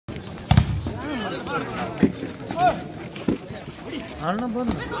ಅಣ್ಣ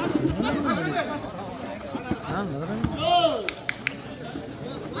ಬಂದು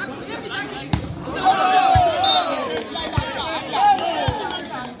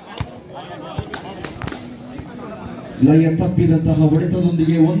ಲಯ ತಪ್ಪಿದಂತಹ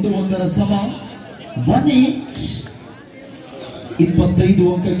ಹೊಡೆತದೊಂದಿಗೆ 1-1 ಸಮ. 25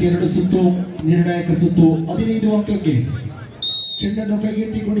 ಅಂಕಕ್ಕೆ 2 ಸುತ್ತು, ನಿರ್ಣಾಯಕ ಸುತ್ತು 15 ಅಂಕಕ್ಕೆ. ಚೆಂಡನ್ನು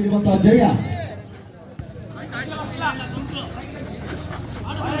ಕೈಗೆತ್ತಿಕೊಂಡಿರುವಂತಹ ಜಯ.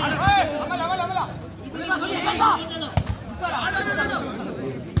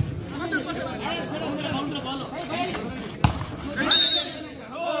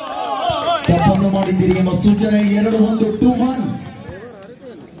 ತಪ್ಪನ್ನು ಮಾಡಿದ್ದೀರಿ ಎಂಬ ಸೂಚನೆ. 2-1 2-1.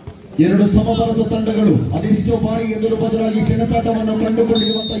 ಎರಡು ಸಮಬಲದ ತಂಡಗಳು ಅದೆಷ್ಟೋ ಬಾರಿ ಎದುರು ಬದಲಾಗಿ ಸೆಣಸಾಟವನ್ನು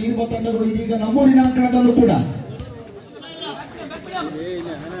ಕಂಡುಕೊಂಡಿರುವಂತಹ ಇರುವ ತಂಡಗಳು ಇದೀಗ ನಮ್ಮೂರಿನ ಅಂಕಣದಲ್ಲೂ ಕೂಡ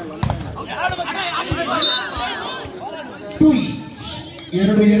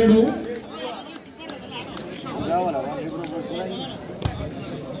 2-2.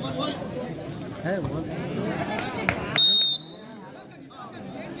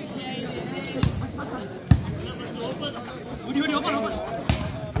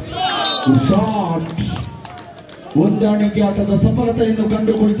 ಹೊಂದಾಣಿಕೆ ಆಟದ ಸಫಲತೆಯನ್ನು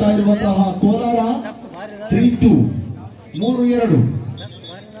ಕಂಡುಕೊಳ್ತಾ ಇರುವಂತಹ ಕೋಲಾರ 3-2. 3-2.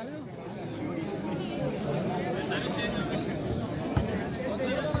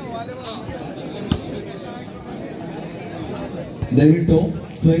 ದಯವಿಟ್ಟು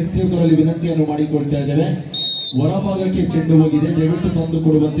ಸ್ವಯಂ ಸೇವಕರಲ್ಲಿ ವಿನಂತಿಯನ್ನು ಮಾಡಿಕೊಳ್ತಾ ಇದ್ದೇವೆ. ಹೊರಭಾಗಕ್ಕೆ ಚೆಂಡು ಹೋಗಿದೆ, ದಯವಿಟ್ಟು ತಂದು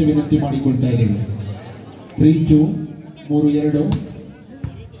ಕೊಡುವಂತೆ ವಿನಂತಿ ಮಾಡಿಕೊಳ್ತಾ ಇದ್ದೇವೆ. 3-2. 3-2.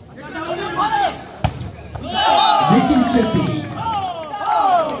 ನಿಖಿಲ್ಸೆಟ್ಟಿ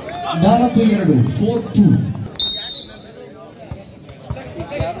 4-2. 4-2.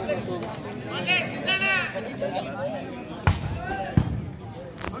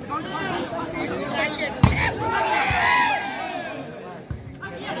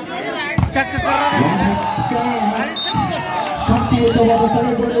 ಶಕ್ತಿಯುತವಾದ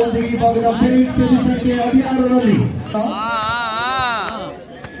ತಡೆಗೋಡೆಯೊಂದಿಗೆ ಈ ಭಾಗದ ಫೆನಿಕ್ಸ್ ಸಂಖ್ಯೆ 16ರಲ್ಲಿ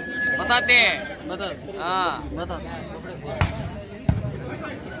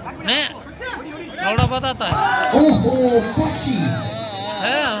ಪಕ್ಷಿ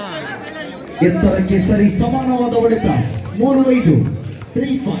ಎತ್ತರಕ್ಕೆ ಸರಿ ಸಮಾನವಾದ ಹೊಡೆತ. 3-5.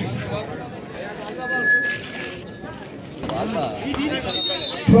 3-5.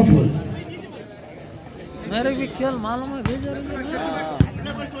 ಪ್ರಫುಲ್ मेरे भी खेल मालूम है भेजा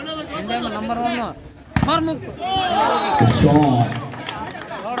इंडिया में नंबर 1 मार मुक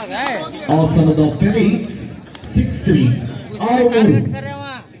थोड़ा गए आसनದ ಫೆನಿಕ್ಸ್ 6-3. टारगेट करे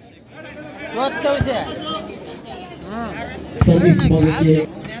वहां चौथे से सर्विस बॉलಕ್ಕೆ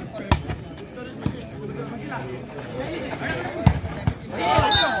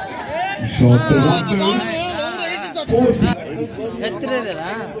ಶಾಟ್ ಎತ್ತರದಲ್ಲ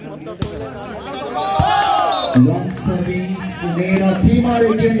ಲಾಂಗ್ ಸರ್ವಿಸ್ ನೇರ ಸೀಮಾ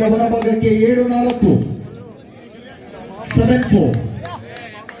ರೇಖೆಯಿಂದ ಹೊರಭಾಗಕ್ಕೆ 7-4. 7-4.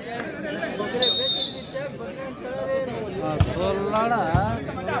 ಕೋಲಾರ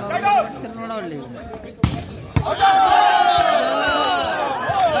ನೋಡಲ್ಲಿ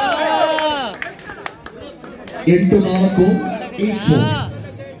 8-4. 8-4.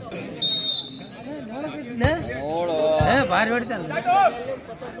 ಭಾರಿ ಹೊಡಿತಾನೆ.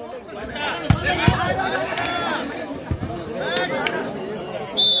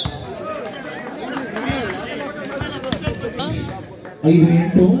 ಐದು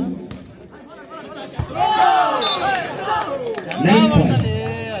 8. 9 point.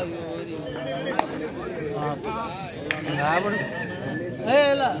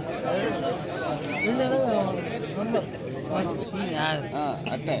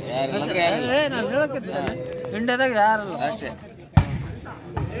 ಇಂಡಿಯಾದಾಗ ಯಾರಲ್ಲ ಅಷ್ಟೇ.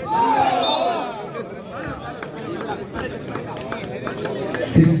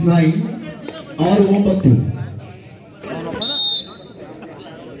 6-9. 6-9. ನಂಬರ್ 1 7-10.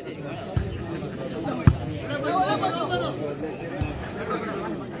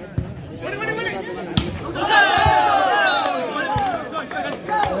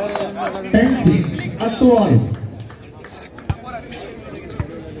 7-1.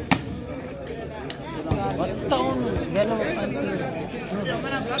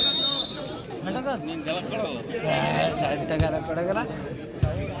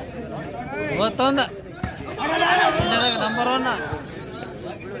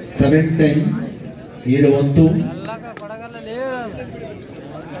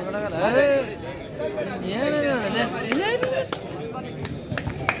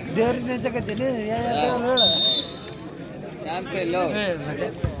 ದೇವ್ರಿಗೆ ನೆಚ್ಚಕತ್ತೀನಿ ಚಾನ್ಸ್ ಇಲ್ಲ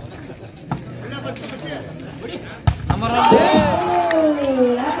ನಂಬರ್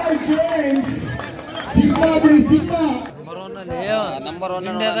ನಂಬರ್ ಒನ್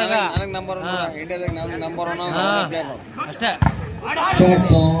ಇಂಡಿಯಾದಾಗ ನಂಬರ್ ಒನ್ ಅಷ್ಟೇ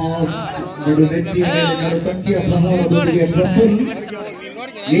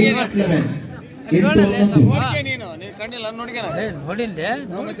ನೀನು ಕಣ್ಣಿಲ್ಲ ನೋಡಿಗೆ ನೋಡಿಲ್ಲ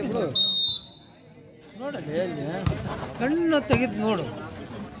ನೋಡಲಿ ಅಲ್ಲಿ ಕಣ್ಣು ತೆಗೆದು ನೋಡು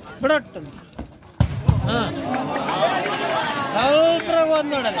ಬಿಡಟ್ಟ ಸ್ವಲ್ಪ್ರಾಗ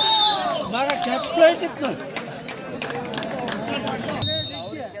ಒಂದು ನೋಡಲ್ಲ ಮಗ ಕೆತ್ತ ಐತಿತ್ತು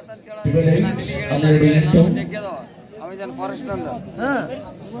ಅಮೆಜಾನ್ ಫಾರೆಸ್ಟ್ ಅಂದ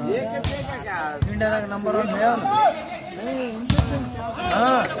ಇಂಡಿಯಾದಾಗ ನಂಬರ್ ಒನ್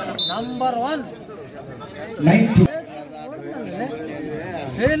ನಂಬರ್ ಒನ್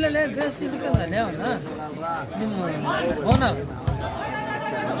ಹೇಳಿಲ್ಲ ಬೇಸ್ ಇದಕ್ಕಂದಾನೆ ಅವನ ನಿಮ್ಮ ಓನರ್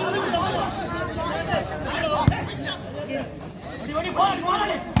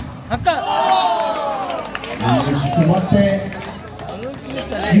ಅಕ್ಕ ಮತ್ತೆ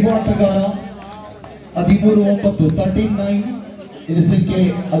ಯುವಕರ 13-9 13-9 ಇದು ಸಂಖ್ಯೆ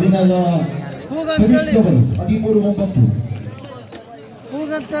 13-9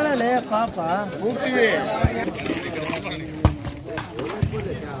 ಕೂಗಂತೇಳಲೆ ಪಾಪ ಹೋಗ್ತೀವಿ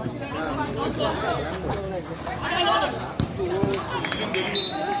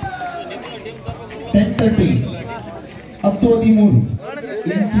 10-13 10-13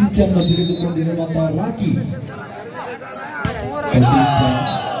 ಇಂಚನ್ನು ತೆಗೆದುಕೊಂಡಿರುವಂತಹ ರಾಕಿ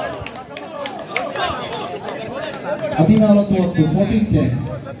 14-10 14-10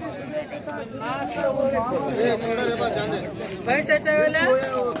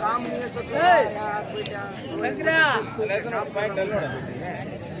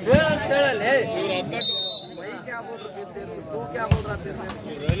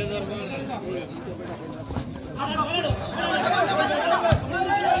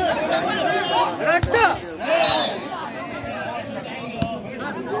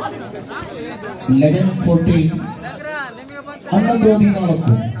 11-14 11-14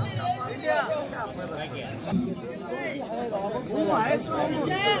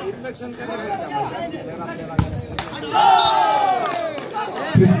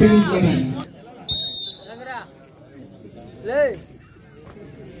 15-11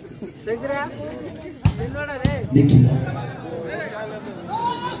 Nikhil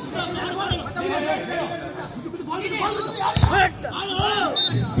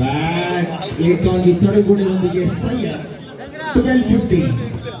ಏಕಾಗಿ ತೊಡಗುಡಿಯೊಂದಿಗೆ ಸಯ್ಯ 12-15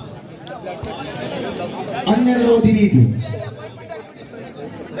 12-15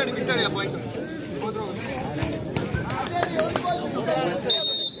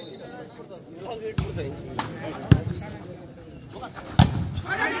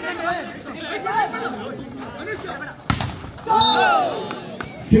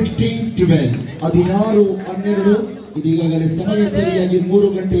 16-12 16-12 ಇದೀಗಾಗಲೇ ಸಮಯ ಸರಿಯಾಗಿ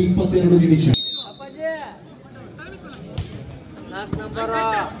 3:22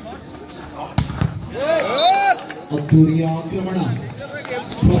 ಅದ್ದೂರಿಯ ಆಕ್ರಮಣ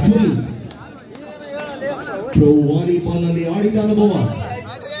ಪ್ರಫುಲ್ ಪ್ರೋ ವಾಲಿಬಾಲ್ ಅಲ್ಲಿ ಆಡಿದ ಅನುಭವ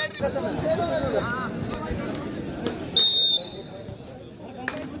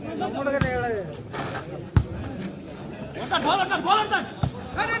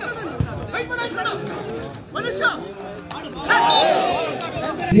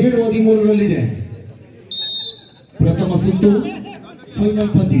ಏಳು 13 ಪ್ರಥಮ ಸುತ್ತು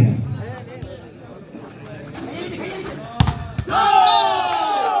ಫೈನಲ್ ಪಂದ್ಯ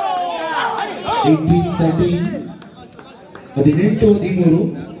 18-13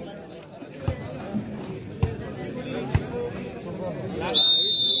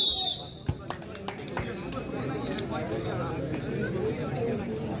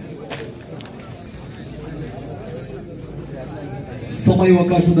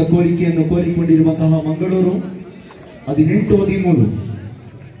 ಸಮಯಾವಕಾಶದ ಕೋರಿಕೆಯನ್ನು ಕೋರಿಕೊಂಡಿರುವಂತಹ ಮಂಗಳೂರು 18-13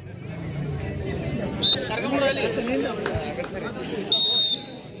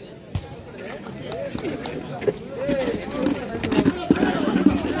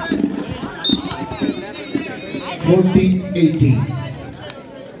 14-18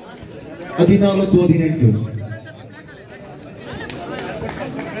 14-18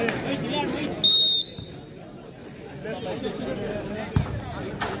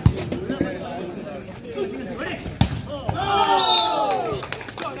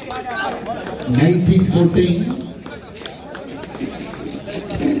 19-14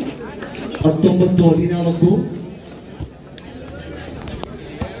 19-14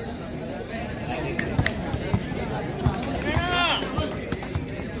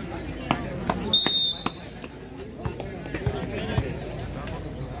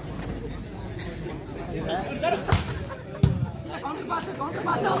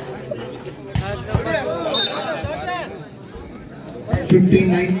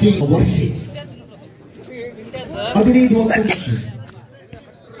 15-19 ವರ್ಷಿ 15 ವರ್ಷ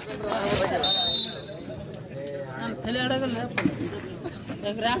ತಲೆ ಆಡಗಲ್ಲ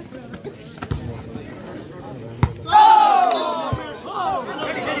ಯಾಕ್ರಾ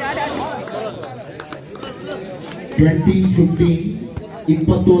 20-15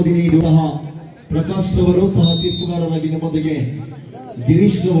 20-15 ಪ್ರಕಾಶ್ ಅವರು ಸಹ ತೀರ್ಪುಗಾರರಾಗಿ ನಮ್ಮೊಂದಿಗೆ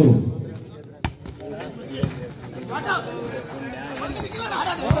ಗಿರೀಶ್ ಅವರು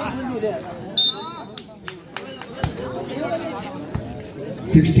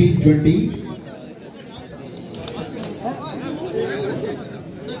 16-20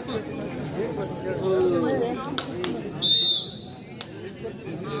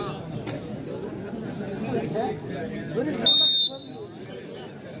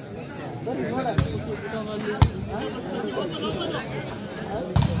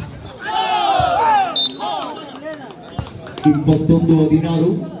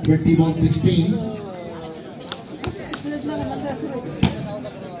 21-16 21-16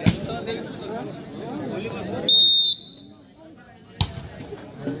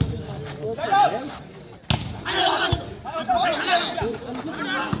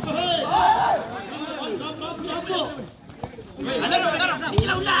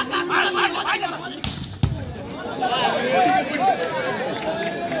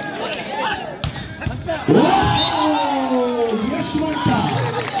 ಯಶವಂತ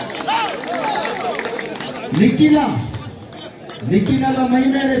ನಿಖಿಲರ ಮೈ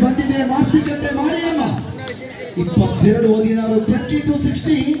ಮೇಲೆ ಬಂದಿದೆ ಮಾಸ್ತಿಕತೆ ಮಾರಿಯಮ್ಮ 22-16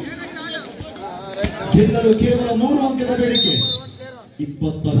 22-16 ಗೆಲ್ಲಲು ಕೇವಲ 3 ಅಂಕದ ಬೇಡಿಕೆ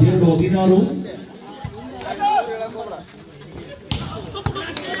 22-16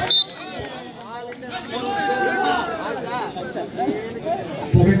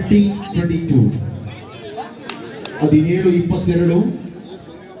 17-22 17-22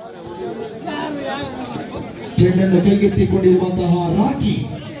 ಚೆಂಡನ್ನು ಕೈಗೆತ್ತಿಕೊಂಡಿರುವಂತಹ rakhi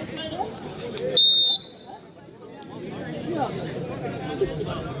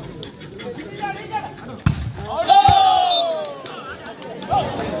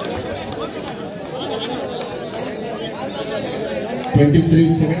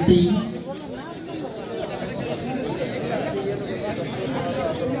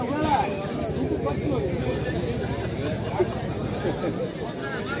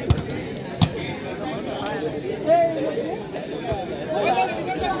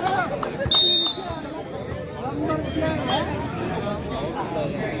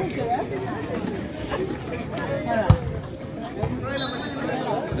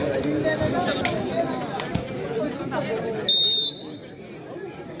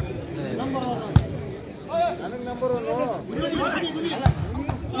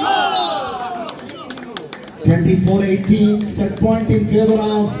set point in favor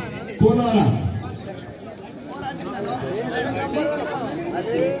of Kolar.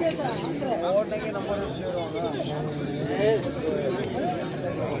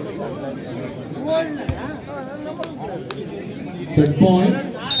 Set point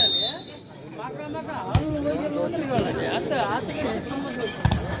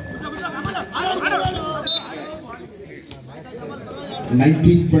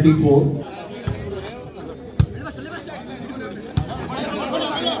 19-24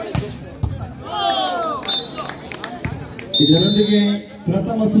 ಇದರೊಂದಿಗೆ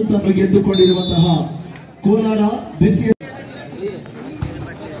ಪ್ರಥಮ ಸುತ್ತನ್ನು ಗೆದ್ದುಕೊಂಡಿರುವಂತಹ ಕೋಲಾರ ದ್ವಿತೀಯ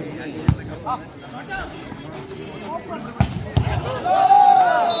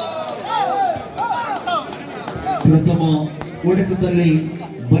ಪ್ರಥಮ ಓಟದಲ್ಲಿ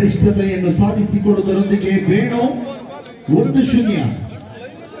ಬಲಿಷ್ಠತೆಯನ್ನು ಸಾಧಿಸಿಕೊಳ್ಳುವುದರೊಂದಿಗೆ ವೇಣು 1-0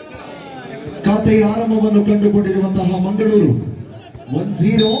 ಖಾತೆಯ ಆರಂಭವನ್ನು ಕಂಡುಕೊಂಡಿರುವಂತಹ ಮಂಗಳೂರು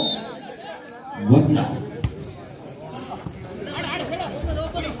 1-0 1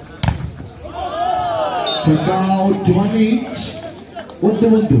 1-1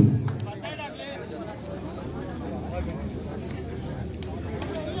 2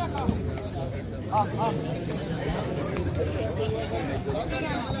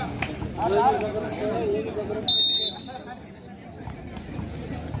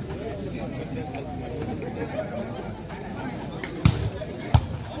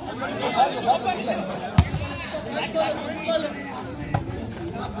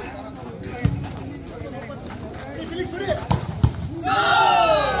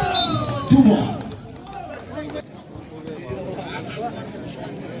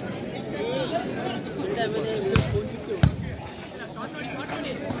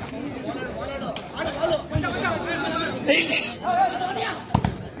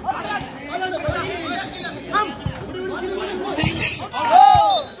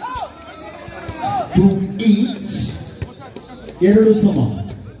 2 ಸಮ.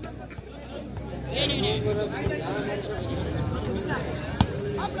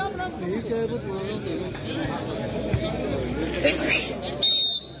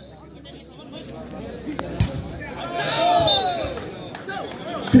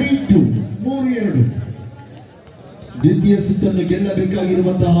 ದ್ವಿತೀಯ ಸುತ್ತನ್ನು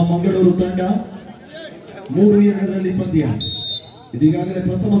ಗೆಲ್ಲಬೇಕಾಗಿರುವಂತಹ ಮಂಗಳೂರು ತಂಡ 3-2ರಲ್ಲಿ ಪಂದ್ಯ. ಇದೀಗಾಗಲೇ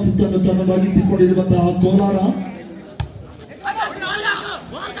ಪ್ರಥಮ ಸುತ್ತನ್ನು ತನ್ನದಾಗಿಸಿಕೊಂಡಿರುವಂತಹ ಕೋಲಾರ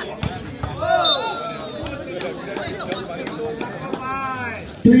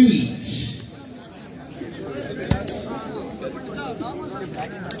 3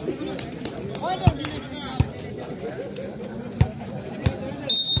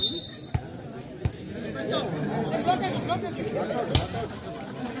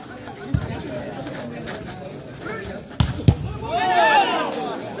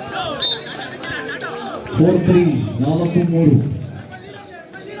 4-3 4-3.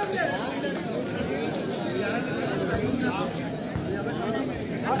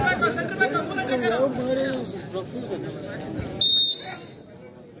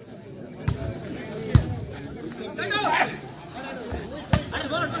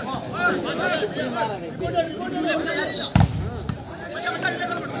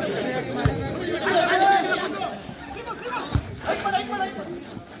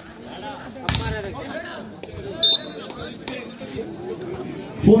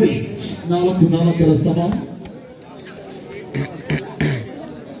 ನಾಲ್ಕರ ಸಮ.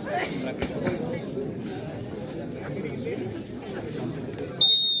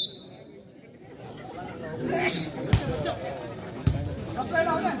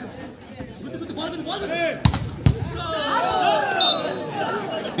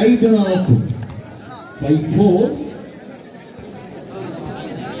 ಐದು 4 5-4.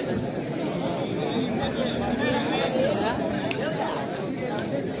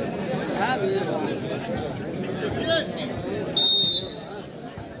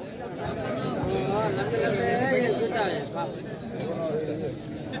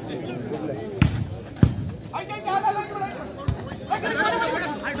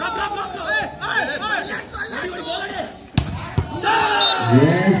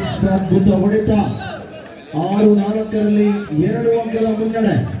 ಅದ್ಭುತ ಹೊಡೆತ. 6-4ರಲ್ಲಿ 2 ಅಂಕದ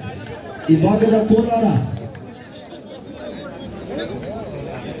ಮುನ್ನಡೆ ಈ ಭಾಗದ ಕೋಲಾರ.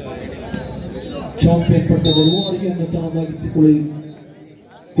 ಚಾಂಪಿಯನ್ ಪಟ್ಟದ ರೂವಾರಿಯನ್ನು ತನ್ನದಾಗಿಸಿಕೊಳ್ಳಲು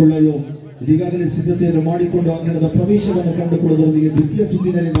ಈಗಾಗಲೇ ಸಿದ್ಧತೆಯನ್ನು ಮಾಡಿಕೊಂಡು ಅಂಗಣದ ಪ್ರವೇಶವನ್ನು ಕಂಡುಕೊಳ್ಳುವುದರೊಂದಿಗೆ ದ್ವಿತೀಯ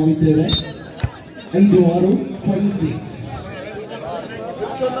ಸುತ್ತಿನಲ್ಲಿ ನಾವಿದ್ದೇವೆ. 5-6 5-6.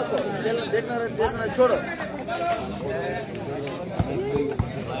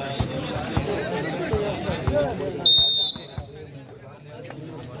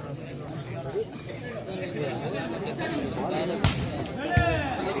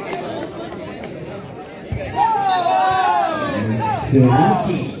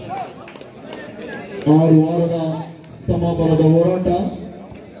 ರಾಕಿ 6-6ರ ಸಮಬಲದ ಹೋರಾಟ.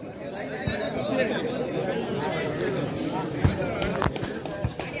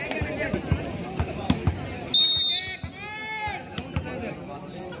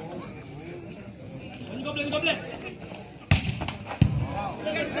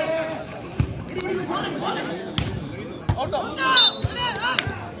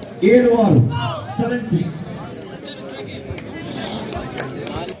 ಏಳು 7-6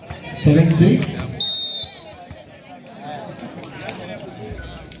 7-6.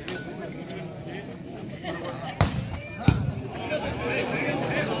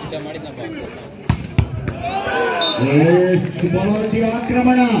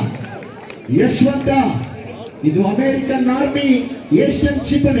 ಆಕ್ರಮಣ ಯಶವಂತ. ಇದು ಅಮೆರಿಕನ್ ಆರ್ಮಿ ಏಷ್ಯನ್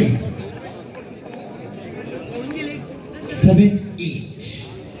ಕ್ಷಿಪಣಿ. 7 each.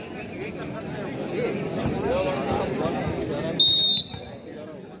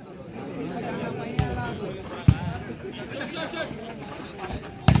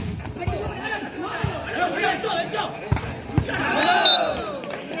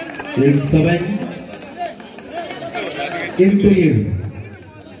 In 7 into 7.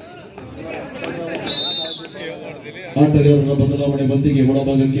 ಆಟಗಾರರ ಬದಲಾವಣೆ ಬಂದಿಗೆ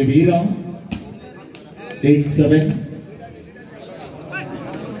ಒಳಭಾಗಕ್ಕೆ ವೀರ. 8-7.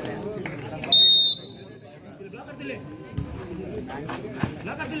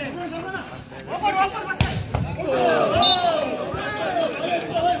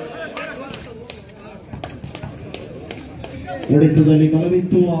 ಹೊಡೆತದಲ್ಲಿ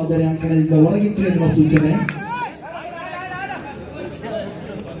ಬಲವಿತ್ತು, ಆದರೆ ಅಂಕಣದಿಂದ ಹೊರಗಿತ್ತು ಎನ್ನುವ ಸೂಚನೆ.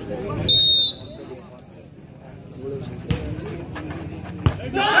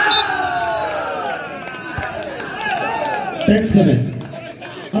 10-7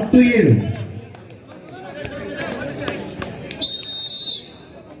 10-7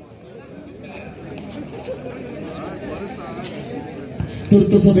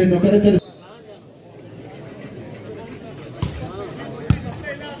 ತುರ್ತು ಸಭೆಯನ್ನು ಕರೆತರು.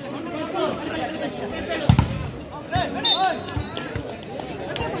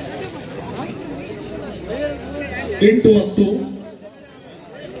 ಎಂಟು 10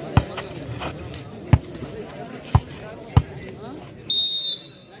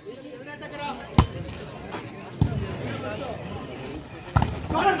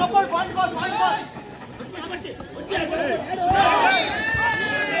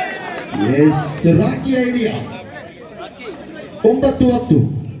 ರಾಕಿ ಐಡಿಯಾ 9-10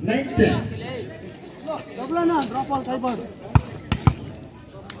 9-10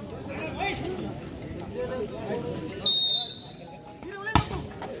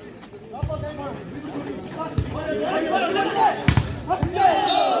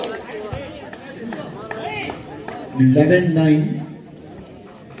 11-9 11-9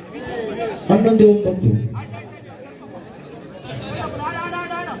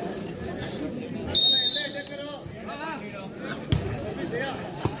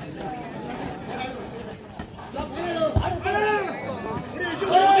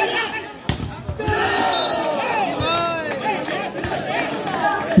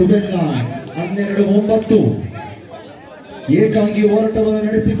 12-9 ಏಕಾಂಗಿ ಹೋರಾಟವನ್ನು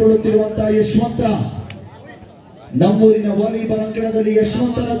ನಡೆಸಿಕೊಳ್ಳುತ್ತಿರುವಂತಹ ಯಶವಂತ ನಮ್ಮೂರಿನ ವಾಲಿಬಾಲ್ ಅಂಕಣದಲ್ಲಿ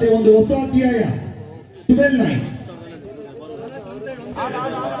ಯಶವಂತನದೇ ಒಂದು ಹೊಸ ಅಧ್ಯಾಯ. 12-9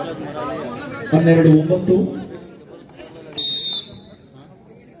 12-9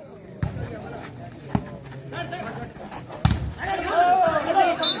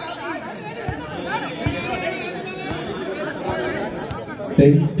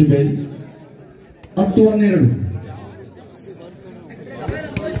 10-12 10-12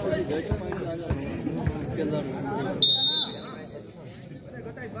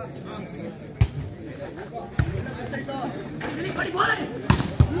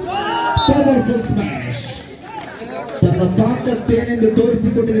 ಪವರ್ಫುಲ್ ಸ್ಮ್ಯಾಶ್. ತನ್ನ ತಾಕತ್ತೇನೆಂದು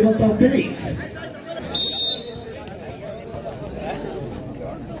ತೋರಿಸಿಕೊಟ್ಟಿರುವಂತಹ ಫೆಲಿಕ್ಸ್.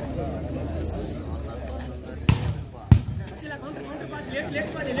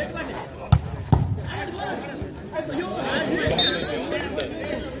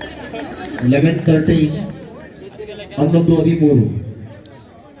 ಲೆವೆನ್ 13 11-13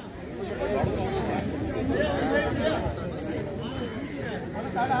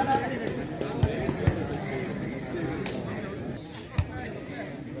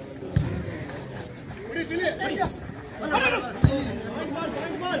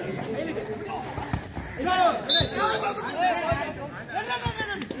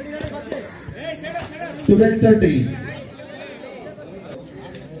 12-13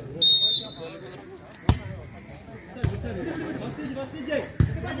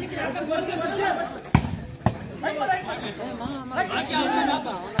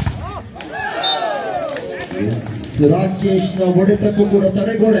 ರಾಕೇಶ್ನ ಹೊಡೆತಕ್ಕೂ ಕೂಡ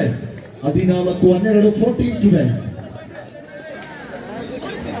ತಡೆಗೋಡೆ. 14-12 14-12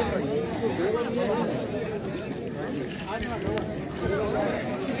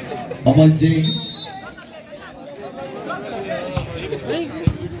 ಅಮನ್ ಜೈನ್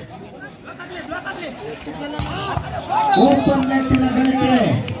ಓಪನ್ ನೆಟ್ಟಿನ ಗಳಿಕೆ.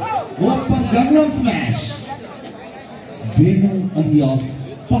 Open ಗಂಗ್ಲಮ್ smash. ವೇಣು ಅಲಿಯಾಸ್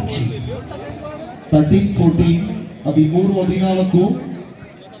ಪಕ್ಷಿ. 13-14 13-14 15-13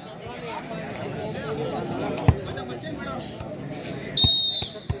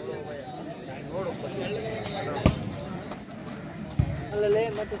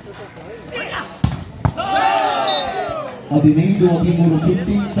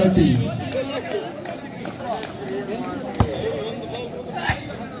 14-15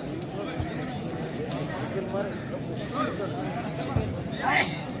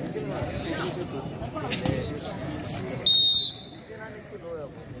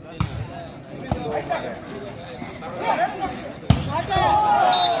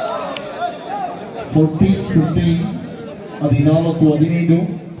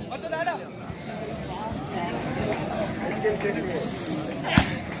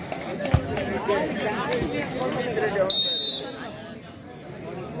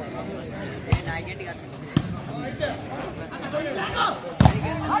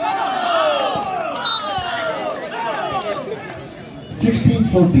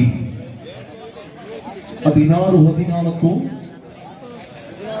 16-14 16-14 16-14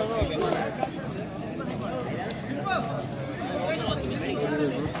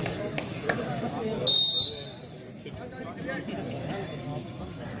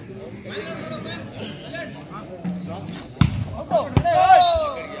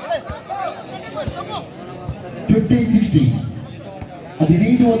 15-16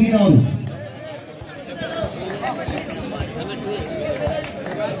 15-16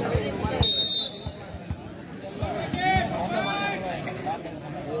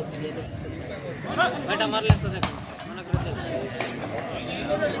 बैठा मार लेता देख मना कर दे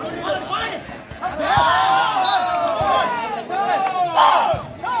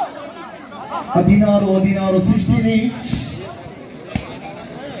 16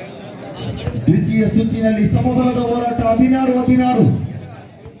 ದ್ವಿತೀಯ ಸುತ್ತಿನಲ್ಲಿ ಸಮಬಲದ ಹೋರಾಟ 16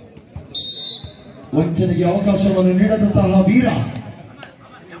 ವಂಚನೆಗೆ ಅವಕಾಶವನ್ನು ನೀಡದಂತಹ ವೀರ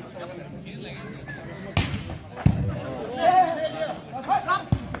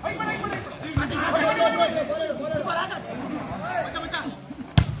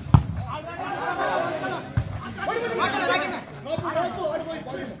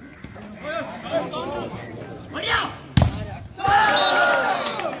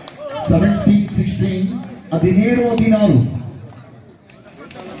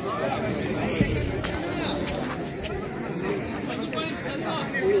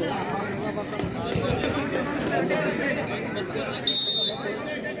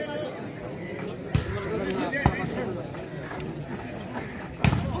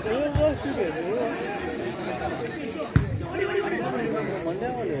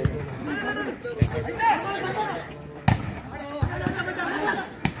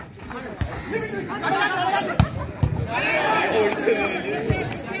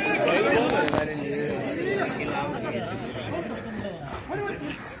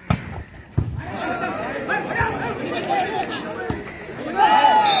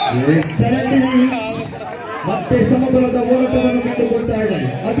ಮತ್ತೆ ಸಮಬಲದ ಹೋರಾಟವನ್ನು ಕಂಡುಕೊಳ್ತಾ ಇದ್ದಾರೆ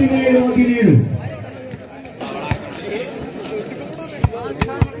 17-17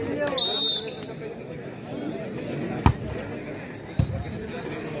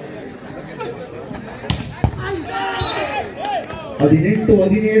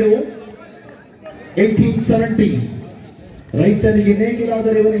 18-17 ರೈತನಿಗೆ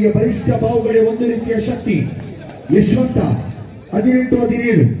ನೇಗಿಲಾದರೆ ಇವನಿಗೆ ಬಲಿಷ್ಠ ಬಾವುಗಳಿಗೆ ಒಂದು ರೀತಿಯ ಶಕ್ತಿ ಯಶವಂತ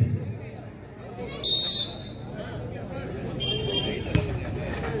 18-17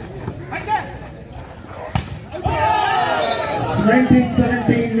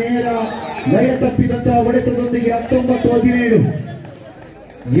 19-17 ನೇರ ಲಯ ತಪ್ಪಿದಂತಹ ಹೊಡೆತದೊಂದಿಗೆ 19-17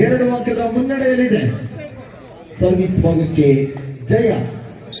 2 ಅಂಕದ ಮುನ್ನಡೆಯಲ್ಲಿದೆ ಸರ್ವಿಸ್ ಭಾಗಕ್ಕೆ ಜಯ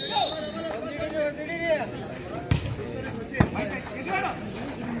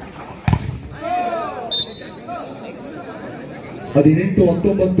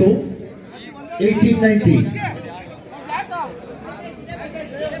 18-19 18-19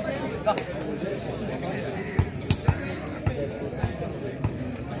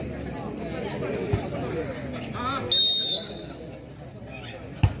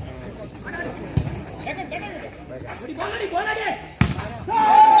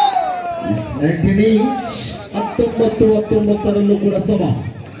 19-19 ಕೂಡ ಸಮ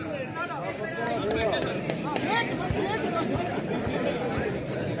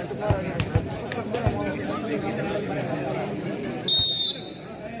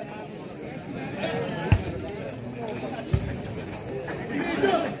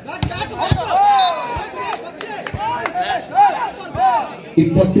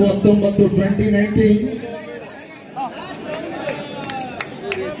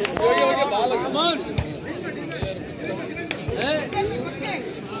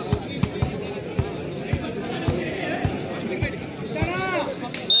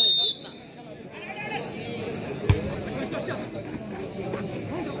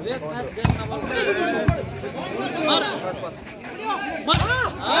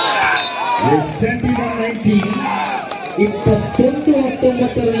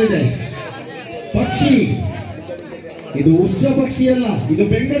 21-19 ಪಕ್ಷಿ ಇದು ಉಷ್ಣ ಪಕ್ಷಿ ಅಲ್ಲ, ಇದು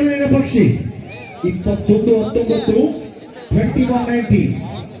ಬೆಂಗಳೂರಿನ ಪಕ್ಷಿ 21-19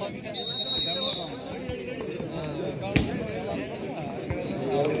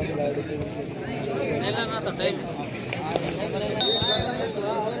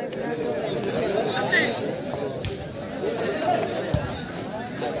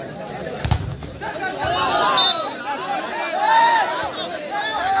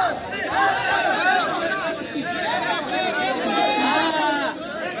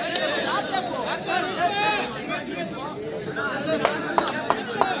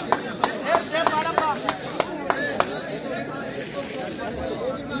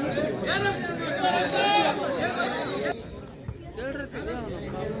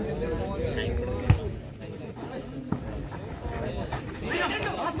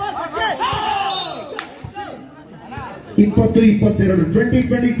 21-19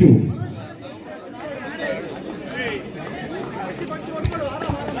 20-22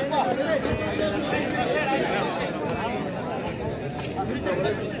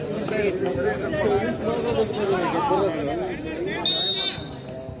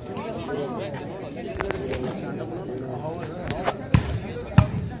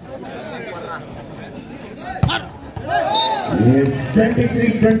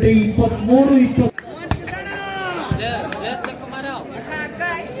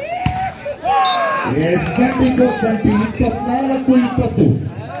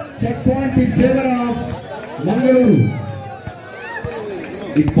 Set point in favor of Mangalore.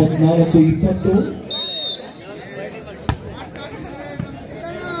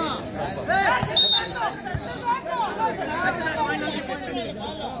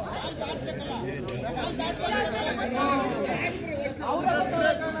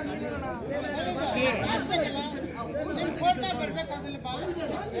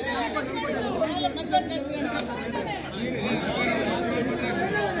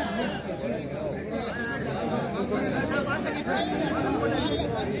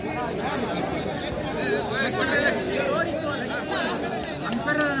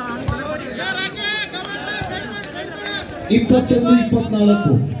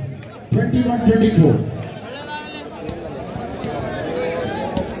 24-20.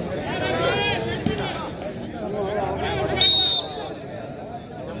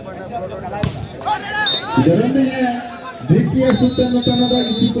 ಇದರೊಂದಿಗೆ ದ್ವಿತೀಯ ಸುತ್ತನ್ನು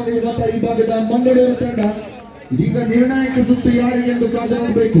ತನ್ನದಾಗಿಸಿಕೊಂಡಿರುವಂತಹ ಈ ಭಾಗದ ಮಂಗಳೂರು ತಂಡ ಇದೀಗ ನಿರ್ಣಾಯಕ ಸುತ್ತು ಯಾರಿಗೆ ಎಂದು ಕಾದು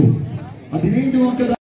ನೋಡಬೇಕು. 15 ಅಂಕದ